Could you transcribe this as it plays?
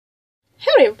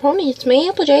Howdy everyone, it's me,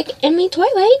 Applejack, and me,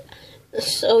 Twilight.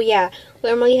 So yeah,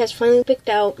 Emily has finally picked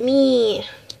out me,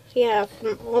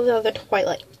 from all the other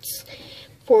Twilights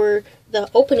for the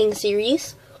opening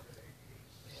series.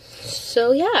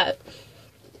 So yeah,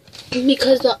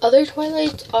 because the other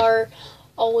Twilights are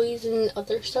always in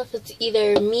other stuff, it's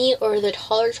either me or the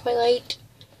taller Twilight.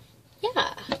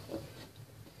 Yeah.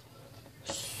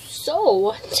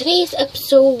 So, today's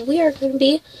episode, we are going to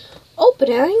be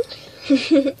opening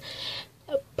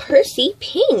Percy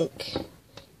Pink.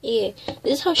 Yeah,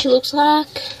 this is how she looks like.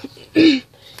 You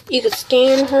can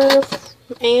scan her,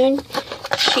 and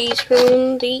she's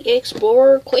from the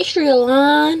Explorer Equestria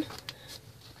line.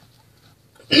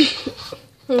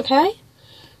 Okay,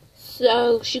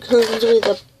 so she comes with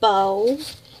a bow.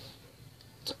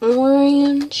 It's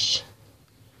orange.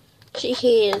 She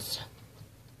has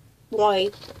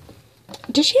white.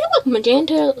 Does she have like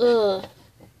magenta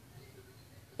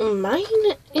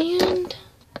mine, and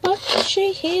but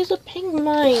she has a pink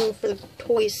mine for the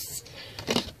toys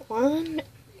one.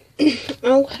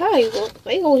 Okay, well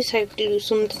they always have to do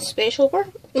something special for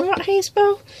not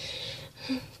Hasbro.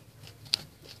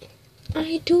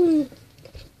 I do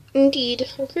indeed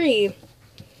agree.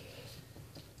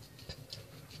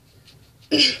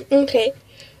 Okay,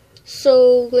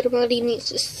 so Little Buddy needs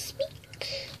to speak.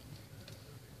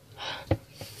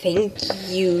 Thank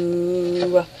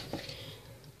you.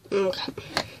 Okay.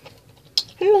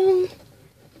 Hello.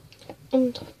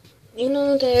 You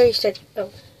know that I already said,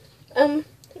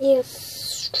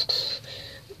 yes.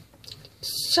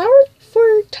 Sorry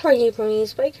for Tiny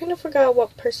Ponies, but I kind of forgot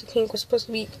what Percy Pink was supposed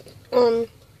to be, in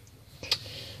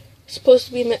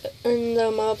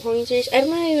the My Pony series. I'm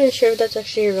not even sure if that's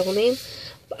actually her real name,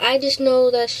 but I just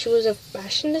know that she was a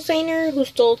fashion designer who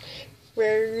stole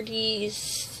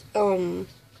Rarity's,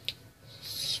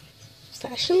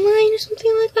 fashion line or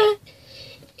something like that.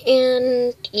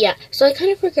 And yeah, so I kind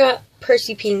of forgot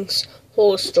Percy Pink's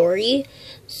whole story.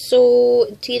 So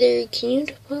it's either, can you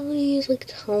please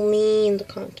tell me in the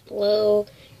comments below,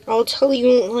 or I'll tell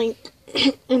you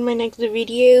in my next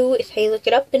video if I look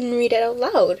it up and read it out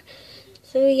loud.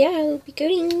 So yeah, I'll be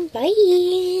going.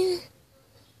 Bye.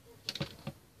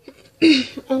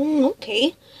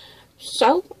 Okay.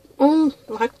 So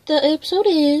like the episode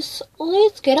is,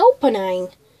 let's get opening.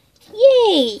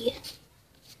 Yay!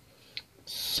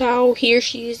 So here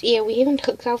she is. Yeah, we even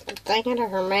took off the thing out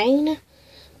of her mane.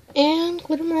 And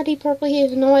Little Muddy probably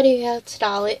has no idea how to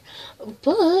style it.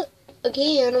 But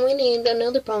again, we need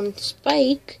another bone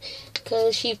spike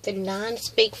because she's been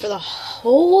non-spike for the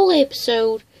whole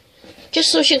episode,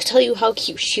 just so she can tell you how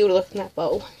cute she would look in that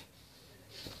bow.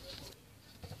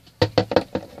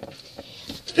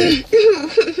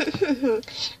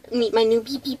 Meet my new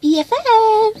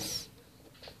BFFs.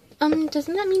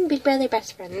 Doesn't that mean big brother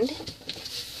best friend?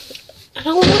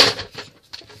 Ow.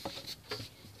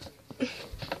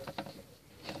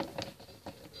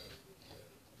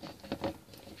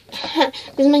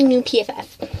 This is my new PFF.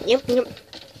 Yep.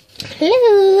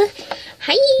 Hello.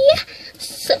 Hi.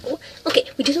 So, okay,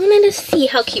 we just wanted to see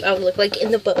how cute I would look like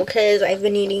in the bow, because I've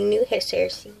been needing new head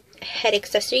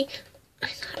accessory. I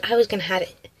thought I was gonna have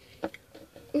it.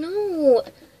 No.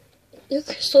 Your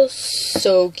crystal's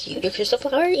so cute. Your crystal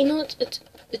flower, you know, it's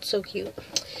so cute.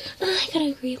 I gotta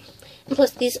agree. And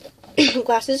plus, these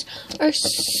glasses are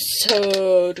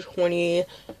so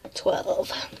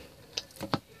 2012.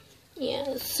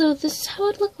 Yeah, so this is how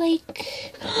it look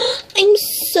like. I'm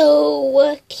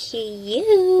so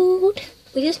cute.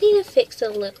 We just need to fix a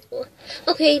little.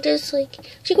 Okay, just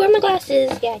she can wear my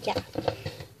glasses. Yeah.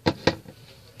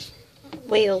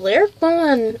 Well, they're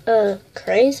going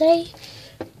crazy.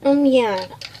 Yeah.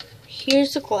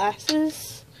 Here's the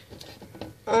glasses.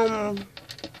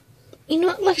 You know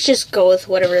what? Let's just go with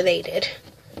whatever they did.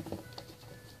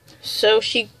 So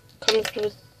she comes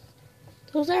with,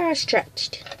 those are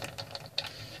stretched.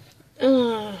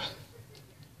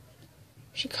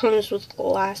 She comes with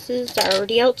glasses that are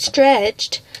already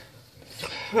outstretched.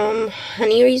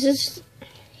 Honey Reese's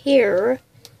hair,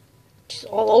 which is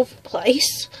all over the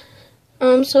place.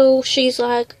 So she's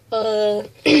like a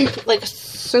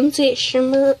sunset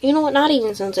shimmer. You know what? Not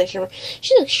even sunset shimmer.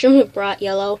 She's like shimmer bright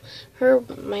yellow. Her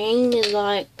mane is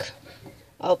like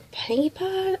a pink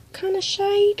pie kind of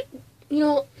shade. You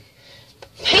know,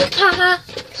 pink pie.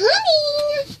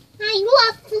 Honey,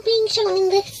 I love being shown in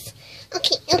this.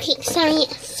 Okay. Sorry,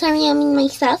 I mean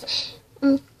myself.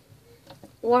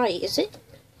 Why is it?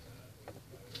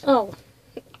 Oh,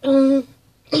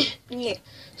 yeah.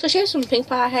 So she has some pink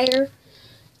pie hair.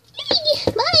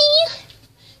 Bye.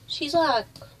 She's like,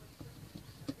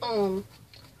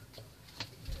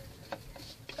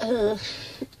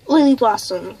 Lily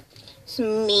Blossom.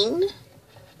 some mane.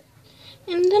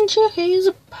 And then she has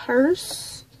a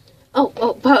purse.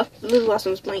 But Lily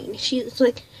Blossom's mine. She's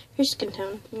like her skin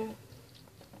tone, yeah.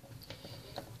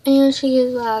 And she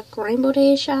has like rainbow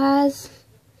dash eyes.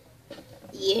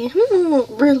 Yeah, I don't know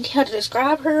really how to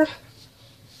describe her.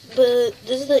 But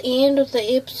this is the end of the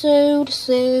episode,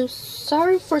 so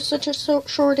sorry for such a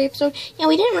short episode. Yeah,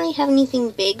 we didn't really have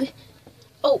anything big.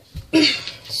 Oh,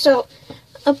 so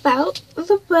about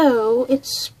the bow,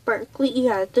 it's sparkly.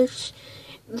 Yeah, this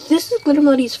is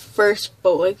Glittermuddy's first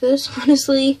bow like this.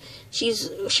 Honestly, she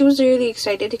was really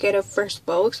excited to get a first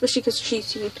bow, especially because she's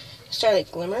seen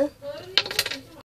Starlight Glimmer.